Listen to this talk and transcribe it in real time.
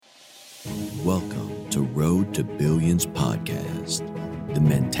Welcome to Road to Billions podcast, the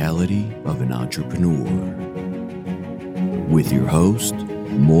mentality of an entrepreneur. With your host,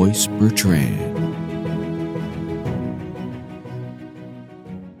 Moise Bertrand.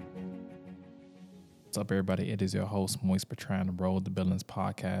 What's up, everybody? It is your host, Moise Bertrand, the Road to Billions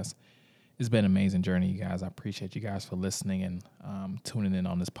podcast. It's been an amazing journey, you guys. I appreciate you guys for listening and tuning in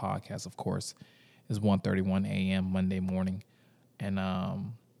on this podcast. Of course, it's 1:31 a.m. Monday morning, and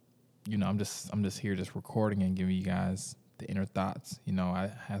I'm just here just recording and giving you guys the inner thoughts.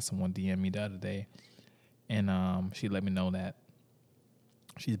 I had someone DM me the other day, and she let me know that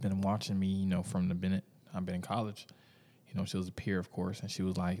she's been watching me, from the minute I've been in college. She was a peer, of course, and she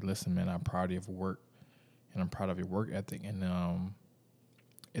was like, "Listen, man, I'm proud of your work, and I'm proud of your work ethic." And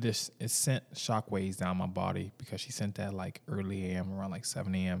it sent shockwaves down my body because she sent that like early a.m. around like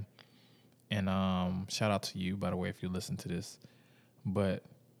 7 a.m. And shout out to you, by the way, if you listen to this. But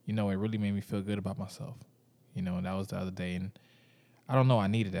it really made me feel good about myself. And that was the other day, and I don't know, I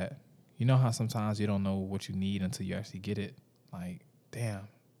needed that. You know how sometimes you don't know what you need until you actually get it. Like, damn,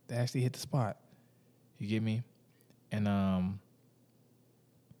 they actually hit the spot. You get me? And I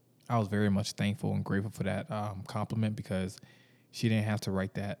was very much thankful and grateful for that compliment because she didn't have to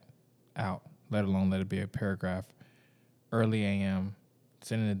write that out, let alone let it be a paragraph. Early a.m.,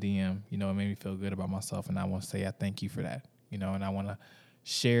 sending a DM, it made me feel good about myself, and I want to say I thank you for that, and I want to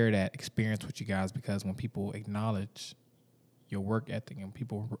share that experience with you guys because when people acknowledge your work ethic and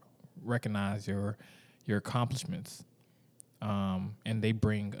people recognize your accomplishments, and they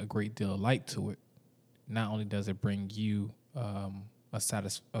bring a great deal of light to it, not only does it bring you a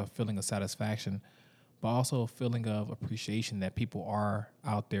feeling of satisfaction, but also a feeling of appreciation that people are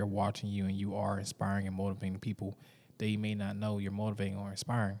out there watching you and you are inspiring and motivating people that you may not know you're motivating or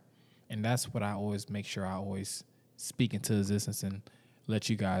inspiring. And that's what I always make sure I always speak into existence and let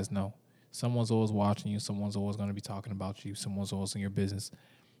you guys know. Someone's always watching you. Someone's always going to be talking about you. Someone's always in your business.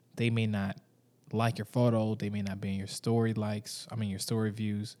 They may not like your photo. They may not be in your story your story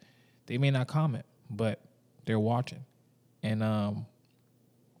views. They may not comment, but they're watching. And a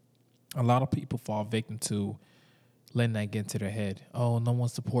lot of people fall victim to letting that get into their head. Oh, no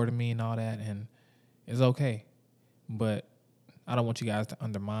one's supporting me and all that, and it's okay. But I don't want you guys to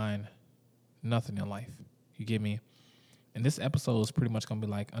undermine nothing in life. You get me? And this episode is pretty much going to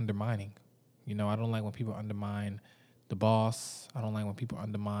be like undermining. I don't like when people undermine the boss. I don't like when people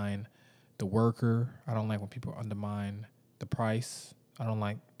undermine the worker. I don't like when people undermine the price. I don't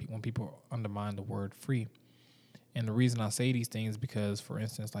like when people undermine the word free. And the reason I say these things is because, for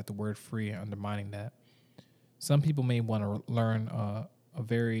instance, like the word free and undermining that, some people may want to learn a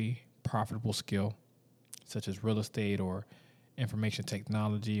very profitable skill, such as real estate or information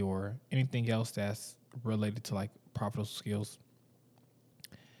technology or anything else that's related to like profitable skills.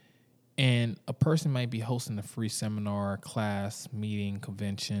 And a person might be hosting a free seminar, class, meeting,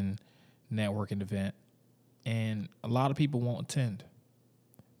 convention, networking event, and a lot of people won't attend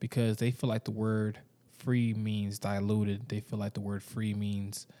because they feel like the word free means diluted. They feel like the word free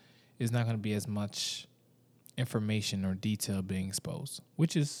means there's not going to be as much information or detail being exposed,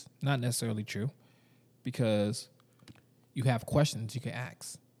 which is not necessarily true because you have questions you can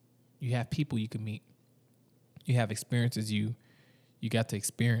ask. You have people you can meet. You have experiences you got to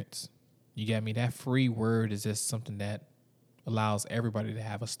experience. You got me? That free word is just something that allows everybody to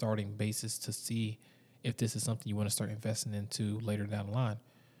have a starting basis to see if this is something you want to start investing into later down the line.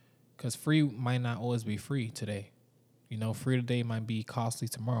 Because free might not always be free today. Free today might be costly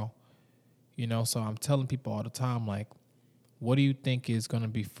tomorrow. So I'm telling people all the time, like, what do you think is going to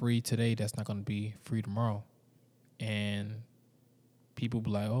be free today that's not going to be free tomorrow? And people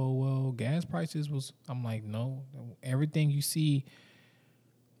be like, oh, well, gas prices was... I'm like, no. Everything you see,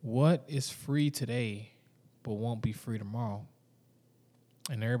 what is free today but won't be free tomorrow?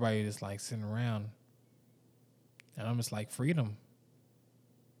 And everybody just like sitting around. And I'm just like, freedom.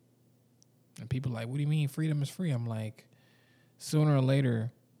 And people are like, what do you mean freedom is free? I'm like, sooner or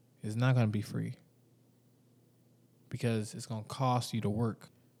later, it's not going to be free. Because it's going to cost you to work.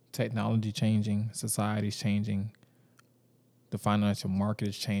 Technology changing, society's changing, the financial market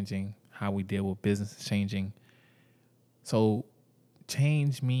is changing, how we deal with business is changing. So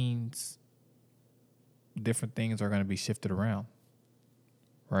change means different things are going to be shifted around,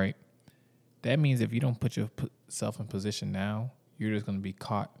 right? That means if you don't put yourself in position now, you're just going to be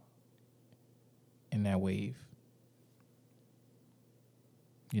caught in that wave.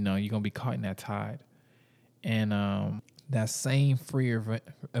 You're going to be caught in that tide. And that same free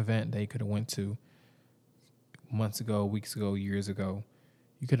event they could have went to months ago, weeks ago, years ago,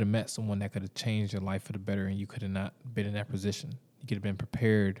 you could have met someone that could have changed your life for the better, and you could have not been in that position. You could have been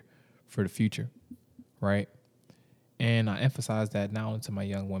prepared for the future, right? And I emphasize that not only to my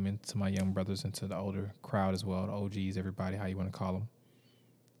young women, to my young brothers, and to the older crowd as well, the OGs, everybody, how you want to call them.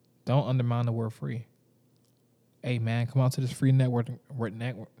 Don't undermine the word free. Hey, man, come out to this free networking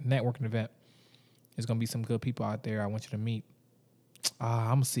event. There's going to be some good people out there I want you to meet. I'm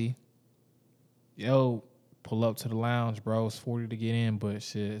going to see. Yo, pull up to the lounge, bro. It's $40 to get in, but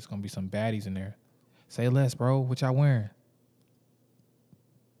shit, it's going to be some baddies in there. Say less, bro. What y'all wearing?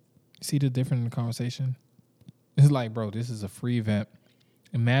 See the difference in the conversation? It's like, bro, this is a free event.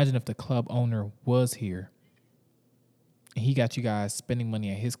 Imagine if the club owner was here and he got you guys spending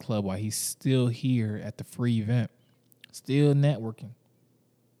money at his club while he's still here at the free event, still networking,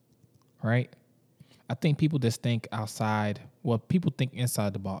 right? I think people just think outside. Well, people think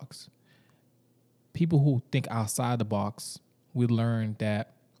inside the box. People who think outside the box, we learned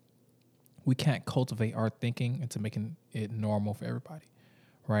that we can't cultivate our thinking into making it normal for everybody,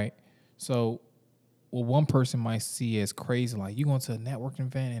 right? So what one person might see as crazy, like you going to a networking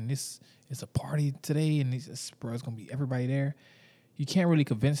event and this is a party today and it's going to be everybody there. You can't really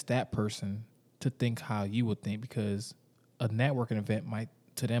convince that person to think how you would think because a networking event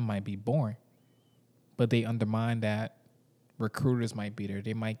might be boring. But they undermine that recruiters might be there.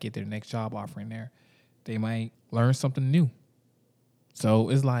 They might get their next job offering there. They might learn something new. So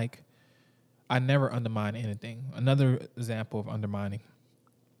it's like, I never undermine anything. Another example of undermining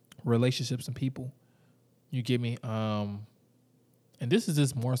relationships and people. You get me? And this is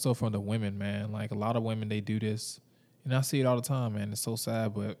just more so from the women, man. Like a lot of women, they do this. And I see it all the time, man. It's so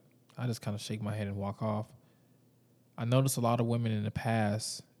sad, but I just kind of shake my head and walk off. I notice a lot of women in the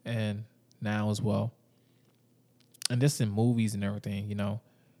past and now as well. And this in movies and everything, you know,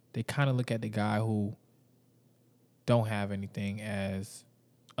 they kind of look at the guy who don't have anything as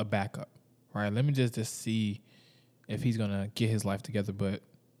a backup, right? Let me just see if he's going to get his life together. But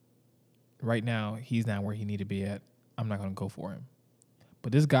right now, he's not where he need to be at. I'm not going to go for him.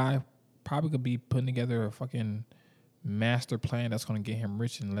 But this guy probably could be putting together a fucking master plan that's going to get him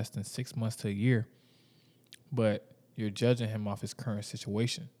rich in less than 6 months to a year. But you're judging him off his current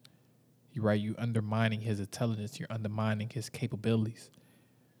situation. You're right. You're undermining his intelligence. You're undermining his capabilities.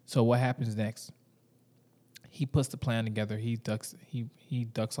 So what happens next? He puts the plan together. He ducks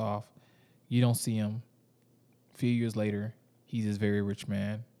off. You don't see him. A few years later, he's this very rich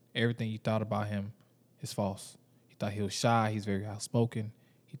man. Everything you thought about him is false. You thought he was shy. He's very outspoken.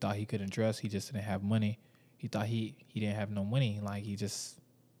 He thought he couldn't dress. He just didn't have money. He thought he didn't have no money. Like he just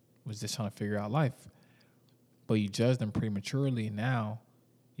was just trying to figure out life. But you judged him prematurely. Now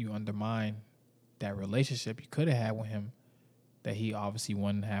you undermine that relationship you could have had with him that he obviously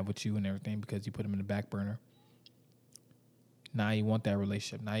wanted to have with you and everything because you put him in the back burner. Now you want that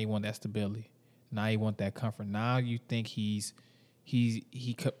relationship. Now you want that stability. Now you want that comfort. Now you think he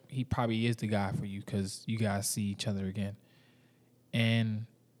probably is the guy for you because you guys see each other again. And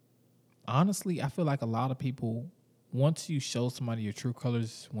honestly, I feel like a lot of people, once you show somebody your true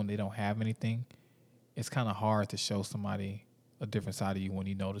colors when they don't have anything, it's kind of hard to show somebody a different side of you when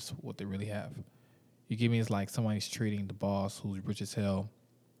you notice what they really have. You get me? It's like somebody's treating the boss who's rich as hell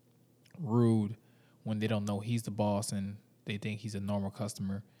rude when they don't know he's the boss and they think he's a normal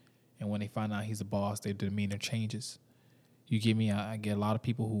customer. And when they find out he's a boss, their demeanor changes. You get me? I get a lot of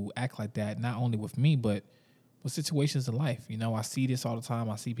people who act like that, not only with me, but with situations in life. You know, I see this all the time.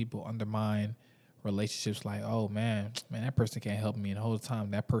 I see people undermine relationships like, oh, man, that person can't help me. And the whole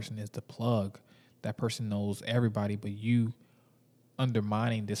time, that person is the plug. That person knows everybody, but you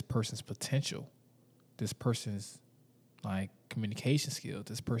undermining this person's potential, this person's like communication skills,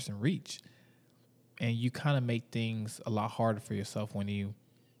 this person's reach. And you kind of make things a lot harder for yourself when you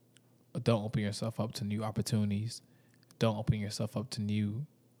don't open yourself up to new opportunities, don't open yourself up to new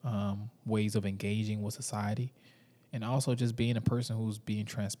ways of engaging with society, and also just being a person who's being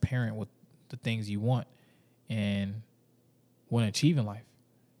transparent with the things you want and want to achieve in life.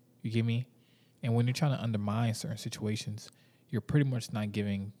 You get me? And when you're trying to undermine certain situations, you're pretty much not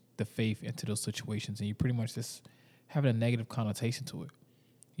giving the faith into those situations, and you pretty much just having a negative connotation to it.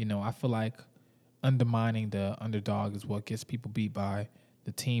 You know, I feel like undermining the underdog is what gets people beat by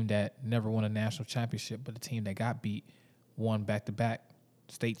the team that never won a national championship, but the team that got beat won back-to-back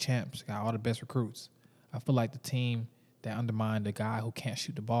state champs, got all the best recruits. I feel like the team that undermined the guy who can't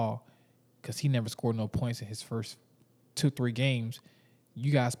shoot the ball because he never scored no points in his first 2-3 games,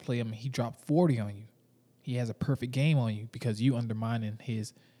 you guys play him and he dropped 40 on you. He has a perfect game on you because you undermining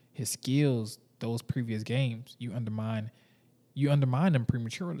his skills those previous games. You undermine him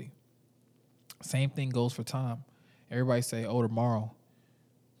prematurely. Same thing goes for time. Everybody say, oh,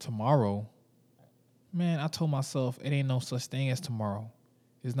 tomorrow, man, I told myself it ain't no such thing as tomorrow.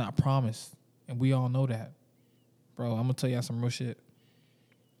 It's not promised. And we all know that. Bro, I'm going to tell y'all some real shit.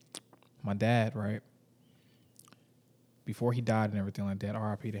 My dad, right? Before he died and everything like that,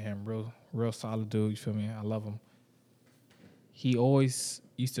 RIP to him. Real solid dude, you feel me? I love him. He always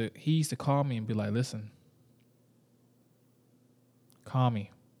used to call me and be like, listen, call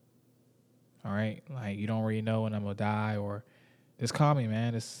me. All right? Like, you don't really know when I'm going to die, or just call me,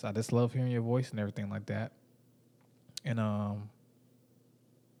 man. I just love hearing your voice and everything like that. And,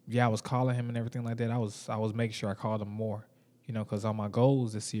 yeah, I was calling him and everything like that. I was making sure I called him more, because on my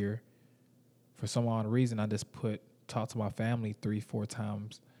goals this year, for some odd reason, I just talk to my family 3-4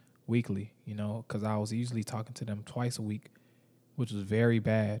 times weekly, because I was usually talking to them twice a week, which was very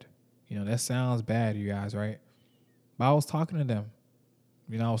bad. That sounds bad, you guys, right? But I was talking to them.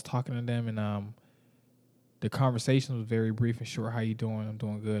 I was talking to them, and the conversation was very brief and short. How you doing? I'm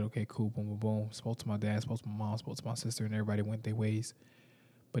doing good. Okay, cool. Boom, boom, boom. Spoke to my dad, spoke to my mom, spoke to my sister, and everybody went their ways.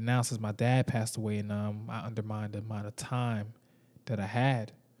 But now, since my dad passed away, and I undermined the amount of time that I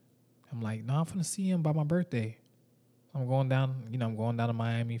had, I'm like, no, I'm finna see him by my birthday. I'm going down to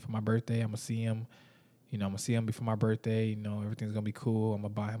Miami for my birthday. I'm gonna see him. I'm gonna see him before my birthday. Everything's gonna be cool. I'm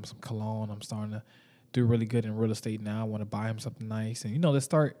gonna buy him some cologne. I'm starting to do really good in real estate now. I want to buy him something nice, and let's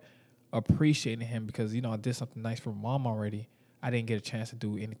start appreciating him, because I did something nice for mom already. I didn't get a chance to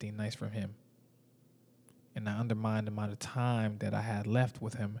do anything nice for him, and I undermined the amount of time that I had left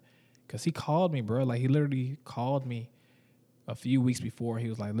with him, because he called me, bro. Like, he literally called me a few weeks before. He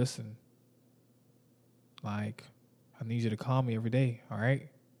was like, listen, like, I need you to call me every day, all right?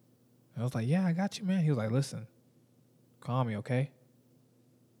 And I was like, yeah, I got you, man. He was like, listen, call me, okay?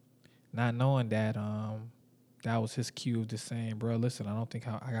 Not knowing that that was his cue of just saying, bro, listen, I don't think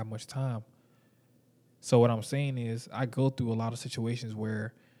I got much time. So what I'm saying is, I go through a lot of situations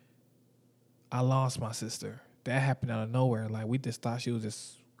where I lost my sister. That happened out of nowhere. Like, we just thought she was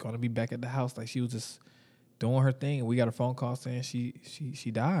just going to be back at the house. Like, she was just doing her thing. And we got a phone call saying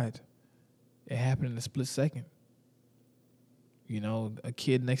she died. It happened in a split second. A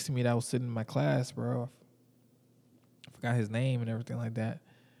kid next to me that was sitting in my class, bro, I forgot his name and everything like that.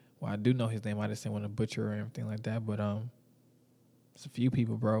 Well, I do know his name. I just didn't want to butcher or anything like that. But it's a few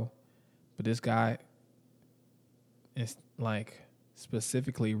people, bro. But this guy is, like,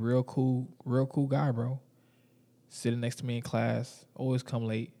 specifically real cool guy, bro. Sitting next to me in class, always come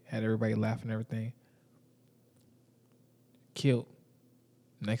late, had everybody laughing and everything. Killed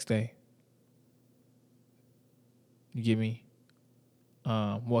next day. You get me?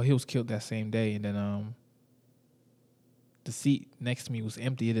 Well, he was killed that same day, and then the seat next to me was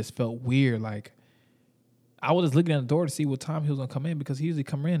empty. It just felt weird. Like, I was just looking at the door to see what time he was gonna come in, because he usually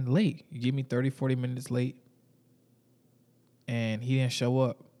come in late. You give me 30, 40 minutes late, and he didn't show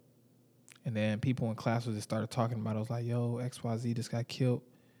up. And then people in class just started talking about it. I was like, yo, XYZ just got killed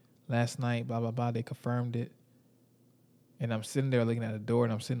last night, blah, blah, blah. They confirmed it. And I'm sitting there looking at the door,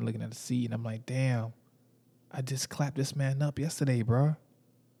 and I'm sitting looking at the seat, and I'm like, damn, I just clapped this man up yesterday, bro.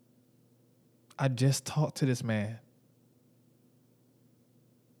 I just talked to this man.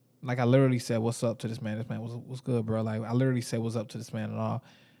 Like, I literally said, what's up to this man? This man was good, bro. Like, I literally said, what's up to this man and all,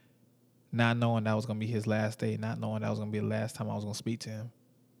 not knowing that was going to be his last day, not knowing that was going to be the last time I was going to speak to him.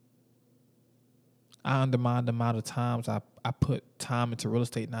 I undermined the amount of times I put time into real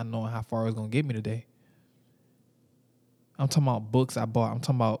estate, not knowing how far it was going to get me today. I'm talking about books I bought. I'm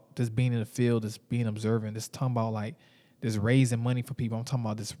talking about just being in the field, just being observant, just talking about, like, just raising money for people. I'm talking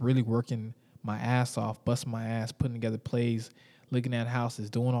about just really working my ass off, busting my ass, putting together plays, looking at houses,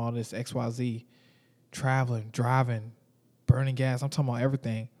 doing all this XYZ, traveling, driving, burning gas. I'm talking about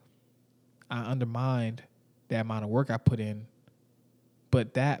everything. I undermined that amount of work I put in,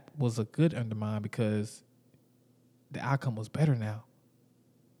 but that was a good undermine, because the outcome was better now.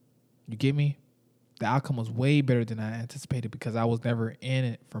 You get me? The outcome was way better than I anticipated, because I was never in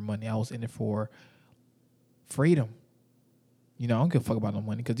it for money. I was in it for freedom. I don't give a fuck about no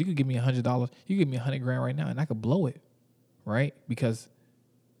money, because you could give me $100. You give me $100 grand right now, and I could blow it, right? Because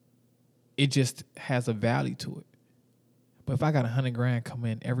it just has a value to it. But if I got $100 grand come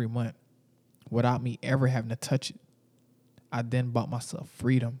in every month without me ever having to touch it, I then bought myself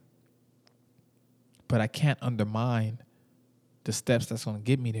freedom. But I can't undermine the steps that's going to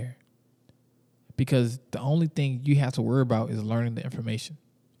get me there. Because the only thing you have to worry about is learning the information.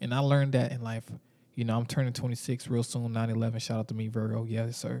 And I learned that in life. I'm turning 26 real soon, 9/11. Shout out to me, Virgo.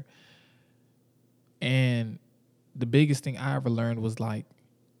 Yes, sir. And the biggest thing I ever learned was, like,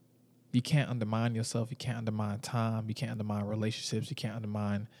 you can't undermine yourself. You can't undermine time. You can't undermine relationships. You can't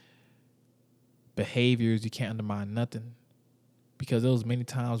undermine behaviors. You can't undermine nothing. Because there was many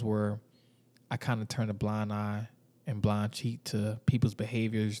times where I kind of turned a blind eye and blind cheat to people's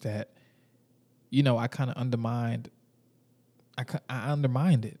behaviors that, I kind of undermined. I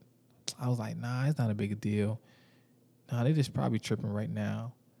undermined it. I was like, nah, it's not a big deal. Nah, they just probably tripping right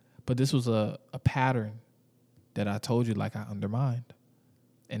now. But this was a pattern that I told you, like, I undermined.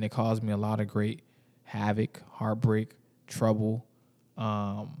 And it caused me a lot of great havoc, heartbreak, trouble,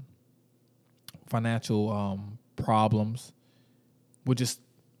 financial problems with just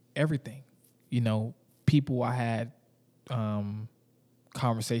everything. People I had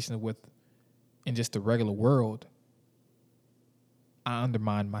conversations with in just the regular world, I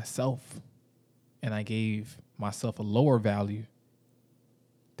undermined myself, and I gave myself a lower value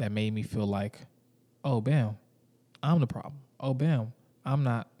that made me feel like, oh, bam, I'm the problem. Oh, bam, I'm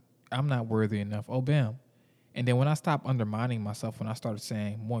not worthy enough. Oh, bam. And then when I stopped undermining myself, when I started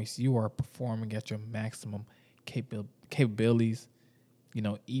saying, Moist, you are performing at your maximum capabilities,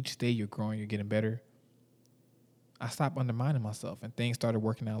 each day you're growing, you're getting better, I stopped undermining myself and things started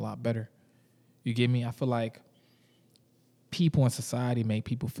working out a lot better. You get me? I feel like people in society make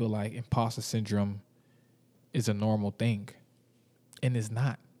people feel like imposter syndrome is a normal thing. And it's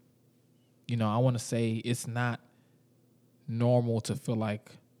not. I want to say it's not normal to feel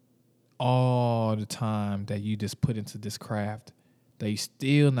like all the time that you just put into this craft that you're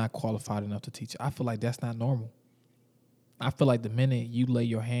still not qualified enough to teach. I feel like that's not normal. I feel like the minute you lay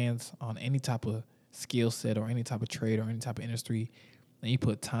your hands on any type of skill set or any type of trade or any type of industry, and you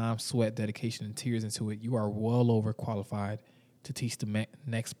put time, sweat, dedication, and tears into it, you are well over qualified to teach the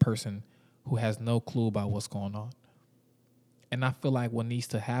next person who has no clue about what's going on. And I feel like what needs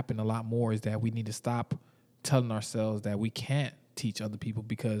to happen a lot more is that we need to stop telling ourselves that we can't teach other people,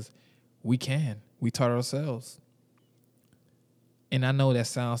 because we can. We taught ourselves. And I know that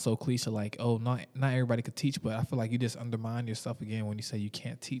sounds so cliche, like, oh, not everybody could teach, but I feel like you just undermine yourself again when you say you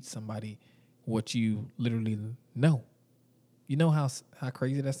can't teach somebody what you literally know. You know how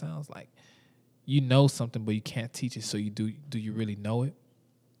crazy that sounds? Like, you know something, but you can't teach it, so you do you really know it?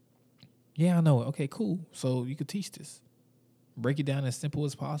 Yeah, I know it. Okay, cool. So you could teach this. Break it down as simple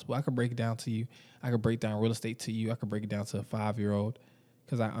as possible. I could break it down to you. I could break down real estate to you. I could break it down to a 5-year-old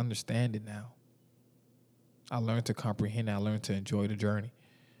because I understand it now. I learned to comprehend it. I learned to enjoy the journey.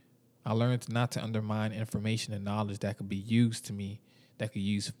 I learned not to undermine information and knowledge that could be used to me, that could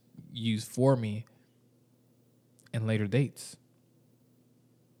use for me in later dates.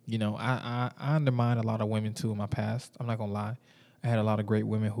 I undermined a lot of women too in my past. I'm not gonna lie. I had a lot of great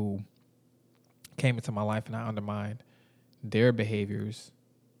women who came into my life, and I undermined their behaviors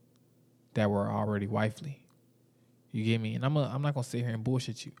that were already wifely. You get me? And I'm not gonna sit here and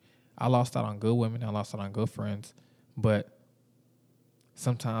bullshit you. I lost out on good women. I lost out on good friends, but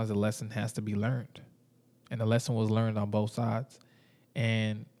sometimes the lesson has to be learned, and the lesson was learned on both sides.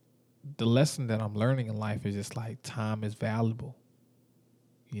 And the lesson that I'm learning in life is just like, time is valuable.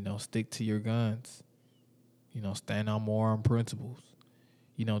 Stick to your guns. Stand on moral principles.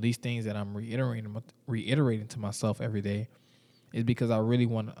 These things that I'm reiterating to myself every day is because I really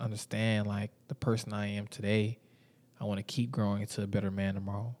want to understand, like, the person I am today. I want to keep growing into a better man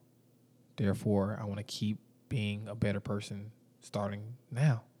tomorrow. Therefore, I want to keep being a better person starting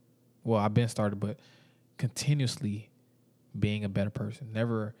now. Well, I've been started, but continuously being a better person.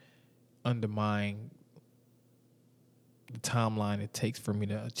 Never undermine the timeline it takes for me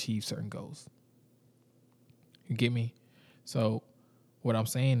to achieve certain goals. You get me? So what I'm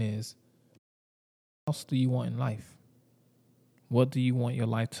saying is, what else do you want in life? What do you want your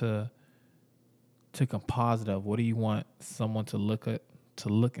life to composite of? What do you want someone to look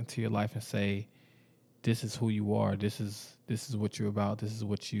into your life and say, this is who you are, this is what you're about, this is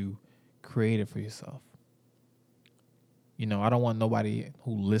what you created for yourself? I don't want nobody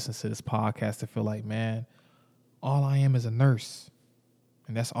who listens to this podcast to feel like, man, all I am is a nurse,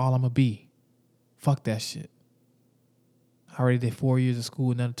 and that's all I'm gonna be. Fuck that shit. I already did 4 years of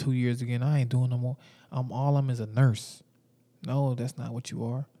school, another 2 years again. I ain't doing no more. All I'm is a nurse. No, that's not what you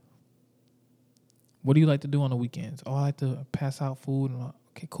are. What do you like to do on the weekends? Oh, I like to pass out food.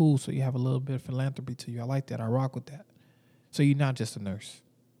 Okay, cool. So you have a little bit of philanthropy to you. I like that. I rock with that. So you're not just a nurse.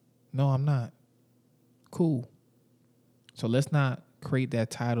 No, I'm not. Cool. So let's not create that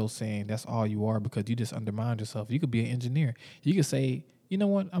title saying that's all you are, because you just undermined yourself. You could be an engineer. You could say, you know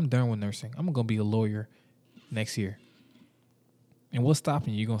what? I'm done with nursing. I'm going to be a lawyer next year. And what's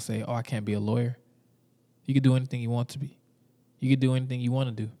stopping you? You're going to say, oh, I can't be a lawyer. You could do anything you want to be. You could do anything you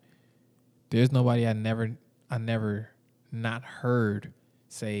want to do. There's nobody I never not heard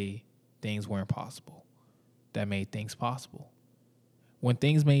say things weren't possible that made things possible. When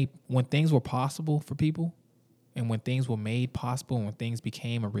things were possible for people, and when things were made possible, and when things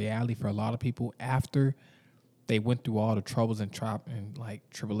became a reality for a lot of people after they went through all the troubles and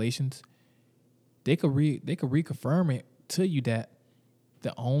tribulations, they could reconfirm it to you that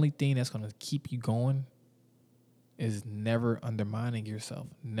the only thing that's going to keep you going is never undermining yourself,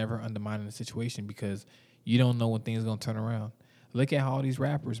 never undermining the situation, because you don't know when things are going to turn around. Look at all these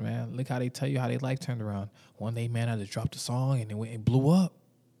rappers, man. Look how they tell you how their life turned around. One day, man, I just dropped a song and it blew up.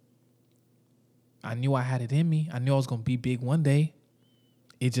 I knew I had it in me. I knew I was going to be big one day.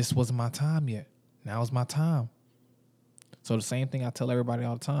 It just wasn't my time yet. Now it's my time. So the same thing I tell everybody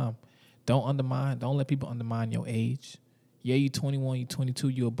all the time. Don't let people undermine your age. Yeah, you 21, you 22,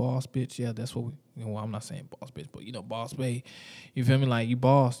 you a boss bitch. Yeah, that's what I'm not saying boss bitch, but boss babe. You feel me? Like you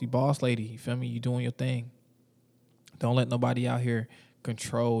boss lady. You feel me? You doing your thing. Don't let nobody out here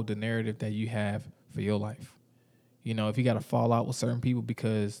control the narrative that you have for your life. If you got to fall out with certain people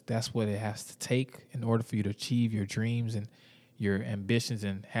because that's what it has to take in order for you to achieve your dreams and your ambitions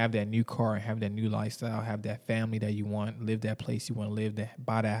and have that new car and have that new lifestyle, have that family that you want, live that place you want to live,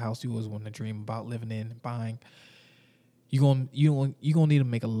 buy that house you always want to dream about living in and buying. You're gonna need to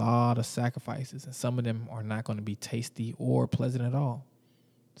make a lot of sacrifices, and some of them are not going to be tasty or pleasant at all.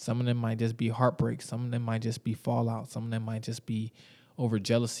 Some of them might just be heartbreak. Some of them might just be fallout. Some of them might just be over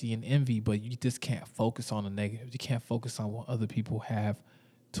jealousy and envy, but you just can't focus on the negatives. You can't focus on what other people have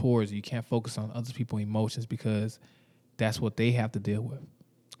towards you. You can't focus on other people's emotions because that's what they have to deal with.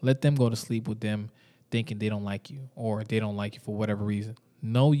 Let them go to sleep with them thinking they don't like you or they don't like you for whatever reason.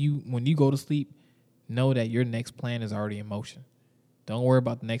 When you go to sleep, know that your next plan is already in motion. Don't worry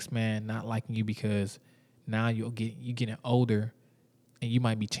about the next man not liking you because now you're getting older and you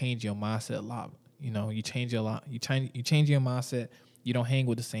might be changing your mindset a lot. You change your mindset. You don't hang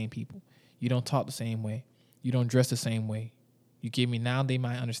with the same people. You don't talk the same way. You don't dress the same way. You get me? Now they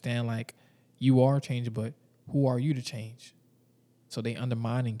might understand like you are changing, but who are you to change? So they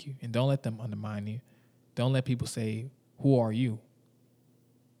undermining you, and don't let them undermine you. Don't let people say, "Who are you?"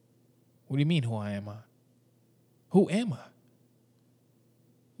 What do you mean, who am I? Who am I?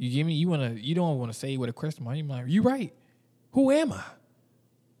 You get me? You don't want to say it with a question mark. You're like, you right. Who am I?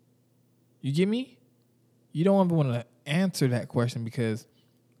 You get me? You don't ever want to answer that question because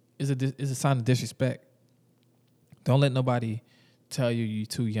it's a sign of disrespect. Don't let nobody tell you you're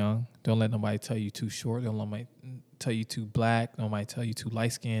too young. Don't let nobody tell you too short. Don't let nobody tell you too black. Don't let nobody tell you too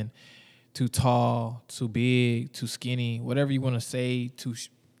light skinned, too tall, too big, too skinny, whatever you want to say,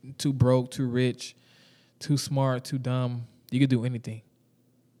 too broke, too rich, too smart, too dumb. You could do anything.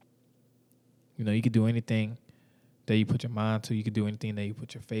 You could do anything that you put your mind to. You could do anything that you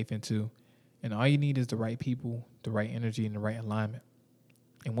put your faith into. And all you need is the right people, the right energy, and the right alignment.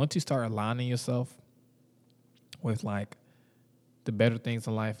 And once you start aligning yourself with like the better things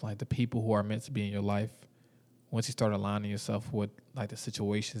in life, like the people who are meant to be in your life, once you start aligning yourself with like the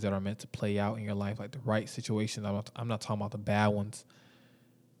situations that are meant to play out in your life, like the right situations, I'm not talking about the bad ones,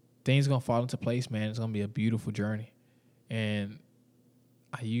 things are going to fall into place, man. It's going to be a beautiful journey. And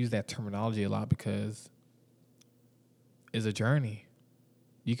I use that terminology a lot because it's a journey.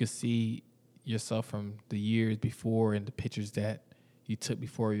 You can see yourself from the years before and the pictures that you took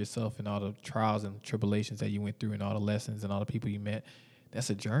before yourself and all the trials and tribulations that you went through and all the lessons and all the people you met.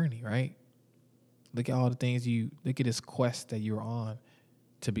 That's a journey, right? Look at all the things look at this quest that you're on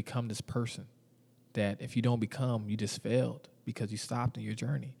to become this person that if you don't become, you just failed because you stopped in your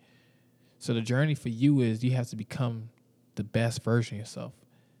journey. So the journey for you is you have to become the best version of yourself.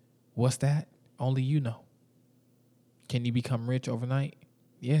 What's that? Only you know. Can you become rich overnight?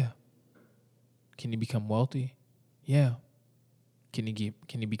 Yeah. Can you become wealthy? Yeah. Can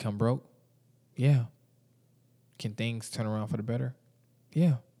you become broke? Yeah. Can things turn around for the better?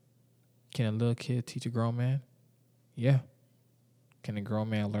 Yeah. Can a little kid teach a grown man? Yeah. Can a grown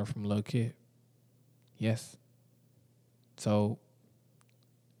man learn from a little kid? Yes. So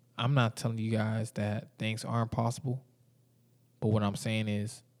I'm not telling you guys that things aren't possible, but what I'm saying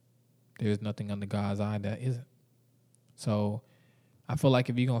is there's nothing under God's eye that isn't. So I feel like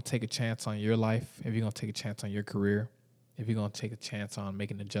if you're going to take a chance on your life, if you're going to take a chance on your career, if you're going to take a chance on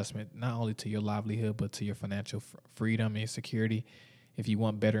making an adjustment, not only to your livelihood, but to your financial freedom and security, if you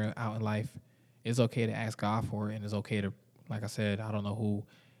want better out in life, it's okay to ask God for it. And it's okay to, like I said, I don't know who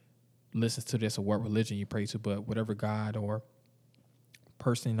listens to this or what religion you pray to, but whatever God or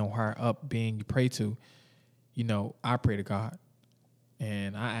person, higher up being you pray to, I pray to God.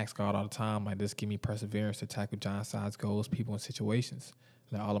 And I ask God all the time, like, just give me perseverance to tackle giant-sized goals, people, and situations.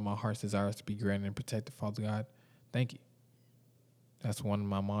 Let all of my heart's desires to be granted and protected, Father God. Thank you. That's one of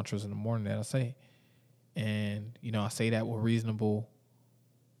my mantras in the morning that I say. And, I say that with reasonable,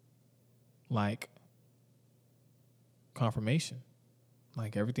 confirmation.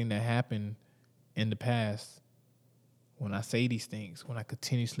 Like, everything that happened in the past when I say these things, when I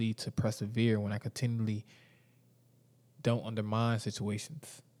continuously to persevere, when I continually don't undermine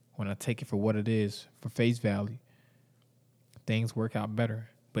situations, when I take it for what it is, for face value, things work out better.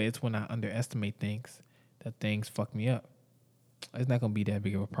 But it's when I underestimate things that things fuck me up. It's not going to be that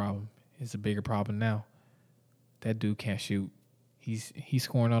big of a problem. It's a bigger problem now. That dude can't shoot. He's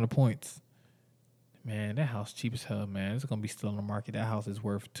scoring all the points. Man, that house cheap as hell, man. It's going to be still on the market. That house is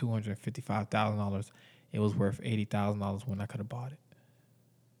worth $255,000. It was worth $80,000 when I could have bought it.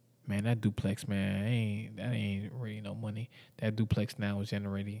 Man, that duplex, man, that ain't really no money. That duplex now is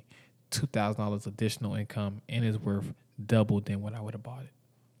generating $2,000 additional income and is worth double than what I would have bought it.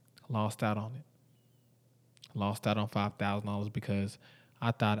 Lost out on it. Lost out on $5,000 because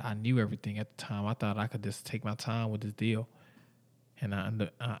I thought I knew everything at the time. I thought I could just take my time with this deal. And I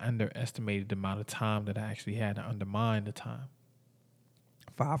underestimated the amount of time that I actually had to undermine the time.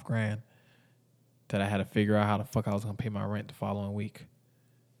 $5,000 that I had to figure out how the fuck I was going to pay my rent the following week.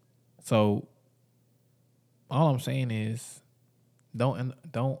 So all I'm saying is don't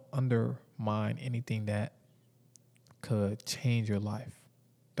undermine anything that could change your life.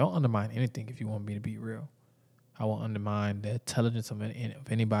 Don't undermine anything if you want me to be real. I won't undermine the intelligence of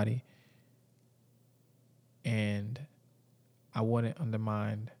anybody, and I wouldn't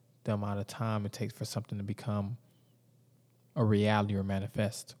undermine the amount of time it takes for something to become a reality or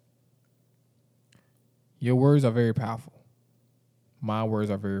manifest. Your words are very powerful. My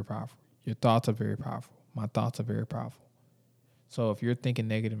words are very powerful. Your thoughts are very powerful. My thoughts are very powerful. So if you're thinking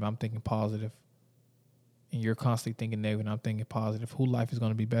negative, I'm thinking positive, and you're constantly thinking negative and I'm thinking positive, whose life is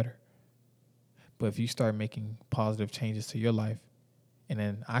going to be better? But if you start making positive changes to your life, and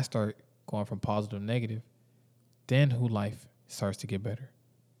then I start going from positive to negative, then whose life starts to get better?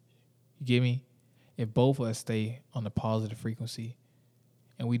 You get me? If both of us stay on the positive frequency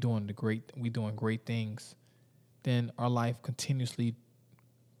and we doing great things, then our life continuously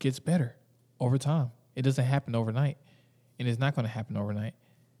gets better over time. It doesn't happen overnight, and it's not going to happen overnight.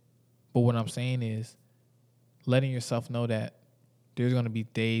 But what I'm saying is letting yourself know that there's going to be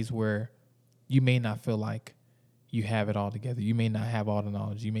days where you may not feel like you have it all together. You may not have all the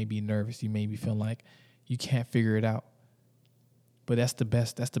knowledge. You may be nervous. You may be feeling like you can't figure it out. But that's the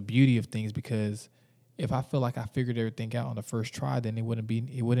best. That's the beauty of things, because if I feel like I figured everything out on the first try, then it wouldn't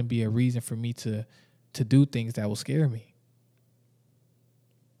be a reason for me to do things that will scare me.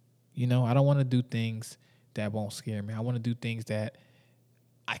 You know, I don't want to do things that won't scare me. I want to do things that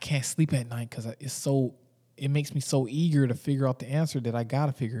I can't sleep at night because it makes me so eager to figure out the answer that I got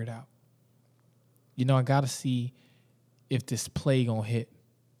to figure it out. You know, I got to see if this play gonna hit.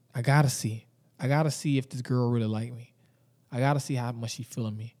 I got to see if this girl really like me. I got to see how much she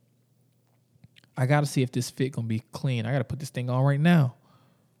feeling me. I got to see if this fit gonna be clean. I got to put this thing on right now.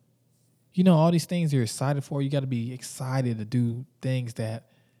 You know, all these things you're excited for, you got to be excited to do things that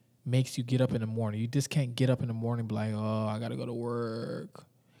makes you get up in the morning. You just can't get up in the morning and be like, oh, I got to go to work.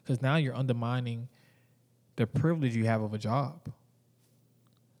 Because now you're undermining the privilege you have of a job.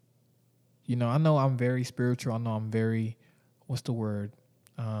 You know, I know I'm very spiritual. I know I'm very, what's the word?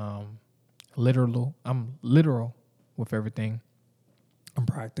 Literal. I'm literal with everything. I'm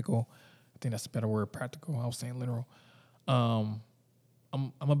practical. I think that's a better word, practical. I was saying literal.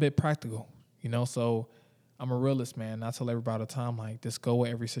 I'm a bit practical, you know, so I'm a realist, man. I tell everybody all the time, like, just go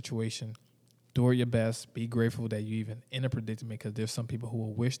with every situation. Do it your best. Be grateful that you even in a predicament, because there's some people who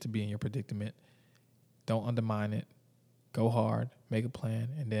will wish to be in your predicament. Don't undermine it. Go hard. Make a plan,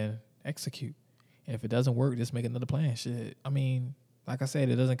 and then execute. And if it doesn't work, just make another plan. Shit. I mean, like I said,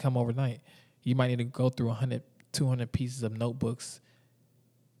 it doesn't come overnight. You might need to go through 100, 200 pieces of notebooks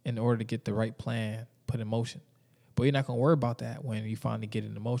in order to get the right plan put in motion. But you're not going to worry about that when you finally get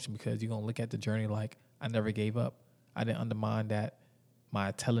it in motion, because you're going to look at the journey like, I never gave up. I didn't undermine my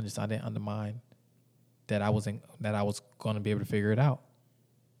intelligence. I didn't undermine that I was going to be able to figure it out.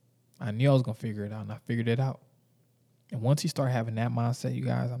 I knew I was going to figure it out, and I figured it out. And once you start having that mindset, you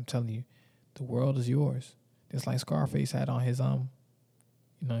guys, I'm telling you, the world is yours. Just like Scarface had on his, I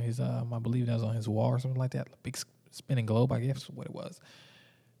believe that was on his wall or something like that. A big spinning globe, I guess is what it was.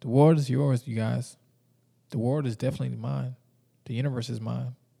 The world is yours, you guys. The world is definitely mine. The universe is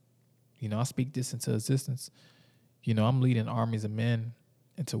mine. You know, I speak this into existence. You know, I'm leading armies of men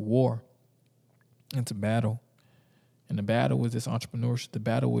into war, into battle. And the battle is this entrepreneurship. The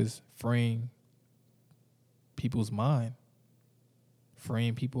battle is freeing people's mind,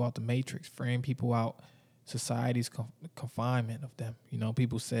 freeing people out the matrix, freeing people out society's confinement of them. You know,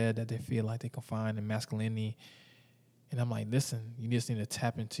 people said that they feel like they're confined in masculinity. And I'm like, listen, you just need to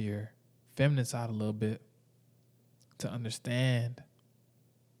tap into your feminine side a little bit to understand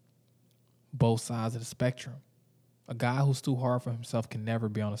both sides of the spectrum A guy who's too hard for himself can never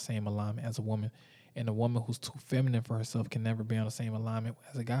be on the same alignment as a woman. And a woman who's too feminine for herself can never be on the same alignment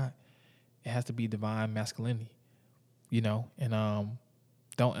as a guy. It has to be divine masculinity, and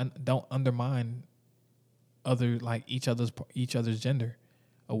don't undermine each other's gender.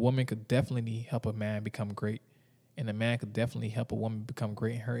 A woman could definitely help a man become great, and a man could definitely help a woman become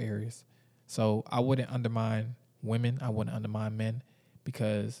great in her areas. So I wouldn't undermine women. I wouldn't undermine men,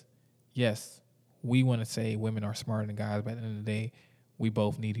 because yes, we want to say women are smarter than guys, but at the end of the day, we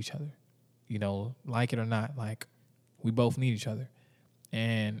both need each other. Like it or not, we both need each other.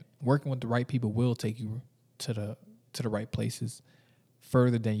 And working with the right people will take you to the right places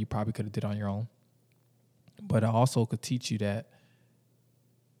further than you probably could have did on your own. But it also could teach you that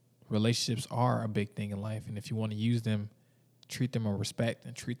relationships are a big thing in life. And if you want to use them, treat them with respect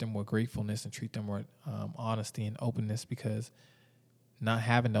and treat them with gratefulness and treat them with honesty and openness, because not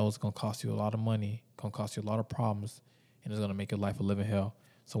having those is going to cost you a lot of money, going to cost you a lot of problems, and it's going to make your life a living hell.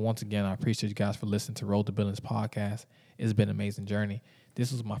 So once again, I appreciate you guys for listening to Road to Billions podcast. It's been an amazing journey.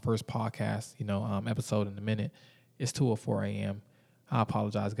 This was my first podcast, episode in a minute. It's 2:04 a.m. I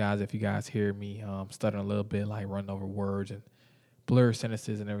apologize, guys, if you guys hear me stuttering a little bit, like running over words and blur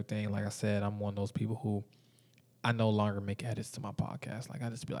sentences and everything. Like I said, I'm one of those people who I no longer make edits to my podcast. Like, I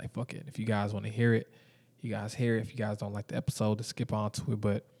just be like, fuck it. If you guys want to hear it, you guys hear it. If you guys don't like the episode, to skip on to it.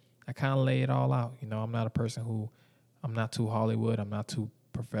 But I kind of lay it all out. I'm not a person I'm not too Hollywood. I'm not too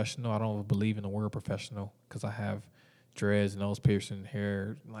professional. I don't believe in the word professional, because I have dreads, nose piercing,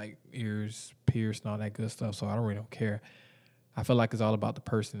 hair, like ears pierced and all that good stuff. So I don't care. I feel like it's all about the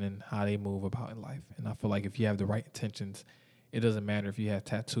person and how they move about in life. And I feel like if you have the right intentions, it doesn't matter if you have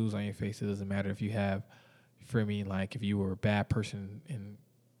tattoos on your face. It doesn't matter if you have, like if you were a bad person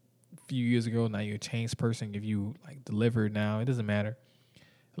a few years ago, now you're a changed person. If you delivered now, it doesn't matter.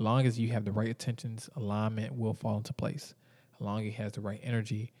 As long as you have the right intentions, alignment will fall into place. As long as you have the right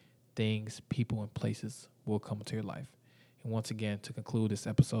energy, things, people, and places will come into your life. And once again, to conclude this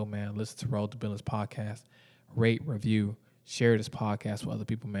episode, man, listen to Road to Billions podcast, rate, review, share this podcast with other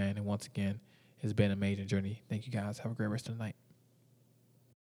people, man. And once again, it's been an amazing journey. Thank you guys. Have a great rest of the night.